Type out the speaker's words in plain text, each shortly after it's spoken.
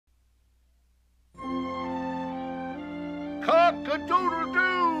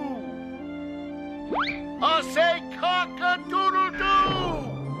cock-a-doodle-doo! I say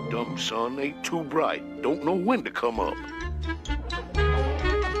cock-a-doodle-doo! Dumb son ain't too bright. Don't know when to come up.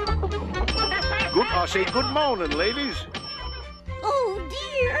 I say good morning, ladies. Oh,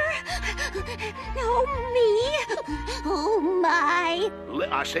 dear. Oh, me. Oh, my.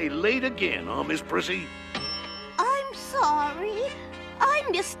 I say late again, huh, Miss Prissy? I'm sorry. I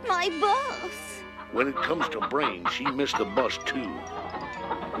missed my bus. When it comes to brains, she missed the bus, too.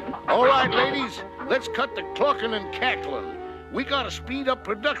 All right, ladies, let's cut the clucking and cackling. We gotta speed up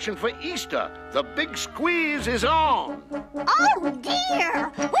production for Easter. The big squeeze is on. Oh,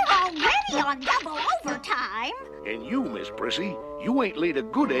 dear. We're already on double overtime. And you, Miss Prissy, you ain't laid a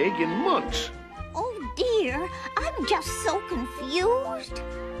good egg in months. Oh, dear. I'm just so confused.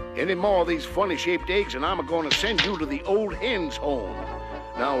 Any more of these funny-shaped eggs, and I'm going to send you to the old hen's home.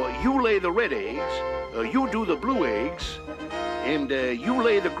 Now, you lay the red eggs, you do the blue eggs, and you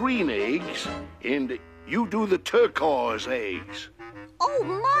lay the green eggs, and you do the turquoise eggs. Oh,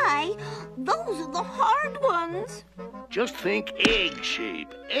 my. Those are the hard ones. Just think egg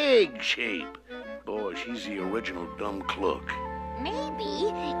shape, egg shape. Boy, she's the original dumb cluck.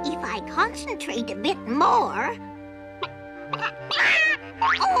 Maybe if I concentrate a bit more...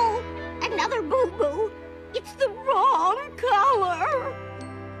 Oh, another boo-boo. It's the wrong color.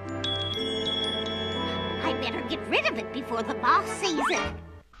 I better get rid of it before the boss sees it.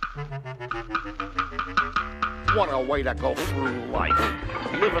 What a way to go through life.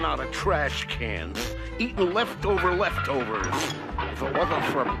 Living out of trash cans, eating leftovers. If it wasn't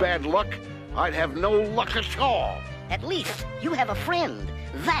for bad luck, I'd have no luck at all. At least you have a friend.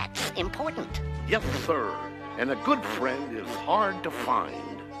 That's important. Yes, sir. And a good friend is hard to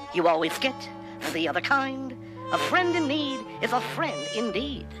find. You always get the other kind. A friend in need is a friend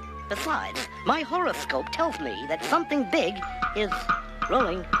indeed. Besides, my horoscope tells me that something big is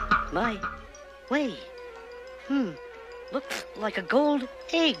rolling my way. Looks like a gold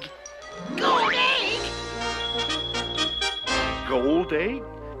egg. Gold egg? Gold egg?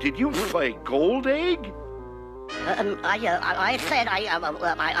 Did you say gold egg? I said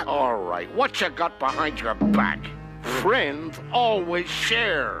All right, what you got behind your back? Friends always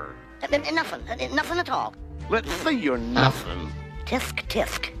share. Nothing at all. Let's see your nothing. Tisk,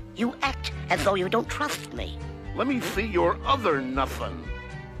 tisk. You act as though you don't trust me. Let me see your other nothing.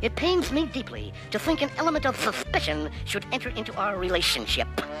 It pains me deeply to think an element of suspicion should enter into our relationship.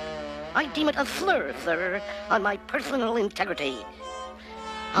 I deem it a slur, sir, on my personal integrity.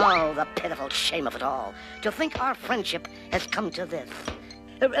 Oh, the pitiful shame of it all, to think our friendship has come to this.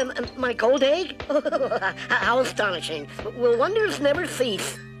 My gold egg? How astonishing. Will wonders never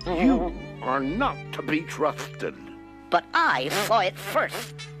cease? You are not to be trusted. But I saw it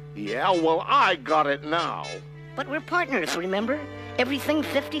first. Yeah, well, I got it now. But we're partners, remember? Everything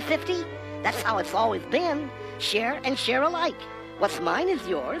 50-50? That's how it's always been. Share and share alike. What's mine is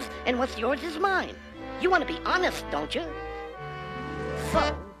yours, and what's yours is mine. You want to be honest, don't you?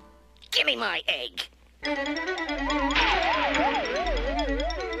 So, give me my egg.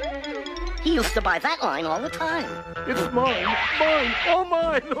 He used to buy that line all the time. It's mine, oh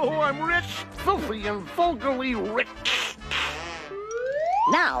mine. Oh, I'm rich, filthy, and vulgarly rich.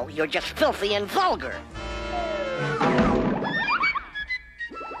 Now you're just filthy and vulgar.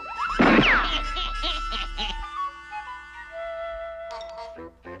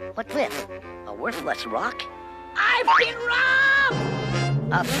 What's this? A worthless rock? I've been robbed!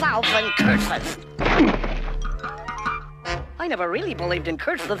 1,000 curses! I never really believed in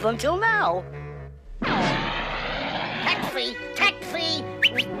curses until now. Taxi! Taxi!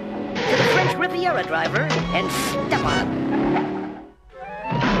 To the French Riviera, driver, and step on.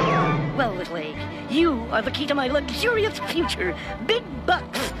 Well, little egg, you are the key to my luxurious future. Big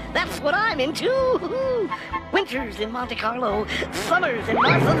bucks, that's what I'm into. Winters in Monte Carlo, summers in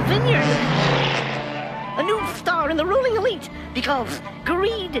Martha's Vineyard. A new star in the ruling elite, because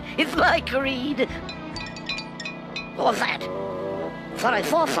greed is my creed. What was that? Thought I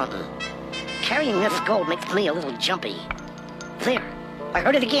saw something. Carrying this gold makes me a little jumpy. There, I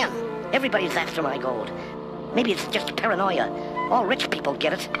heard it again. Everybody's after my gold. Maybe it's just paranoia. All rich people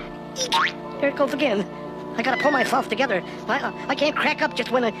get it. Eek! There it goes again. I gotta pull myself together. I can't crack up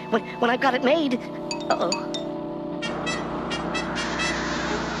just when I've got it made. Uh-oh.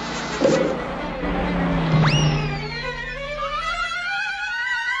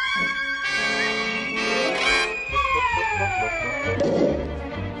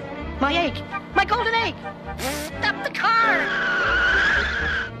 My egg! My golden egg! Stop the car!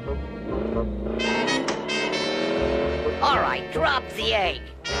 All right, drop the egg.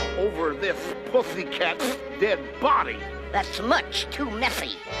 Over this pussycat's dead body. That's much too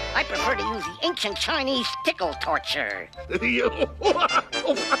messy. I prefer to use the ancient Chinese stickle torture.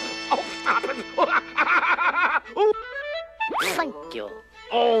 Oh, stop it. Thank you.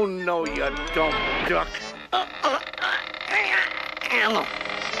 Oh, no, you don't, Duck.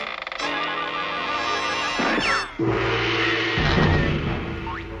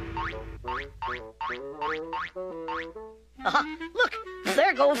 Look,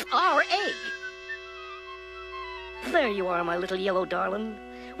 there goes our egg. There you are, my little yellow darling.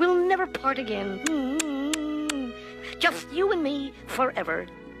 We'll never part again. Just you and me forever.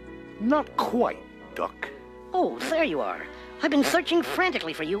 Not quite, Duck. Oh, there you are. I've been searching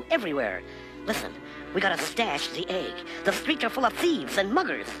frantically for you everywhere. Listen, we gotta stash the egg. The streets are full of thieves and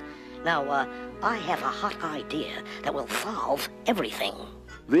muggers. Now, I have a hot idea that will solve everything.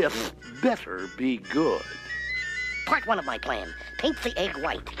 This better be good. Part one of my plan. Paint the egg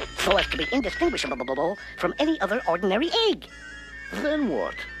white, so as to be indistinguishable from any other ordinary egg. Then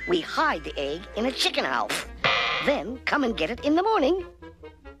what? We hide the egg in a chicken house. Then come and get it in the morning.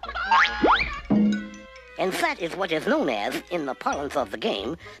 And that is what is known as, in the parlance of the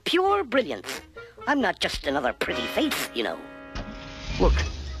game, pure brilliance. I'm not just another pretty face, you know. Look.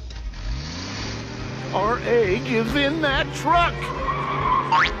 Our egg is in that truck.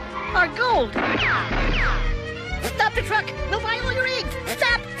 Our gold! Stop the truck! We'll buy all your eggs!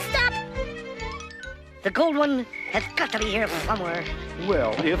 Stop! Stop! The gold one has got to be here somewhere.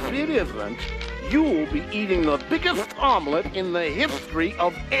 Well, if it isn't, you'll be eating the biggest omelet in the history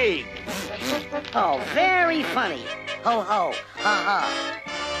of eggs. Oh, very funny. Ho, ho, ha, ha.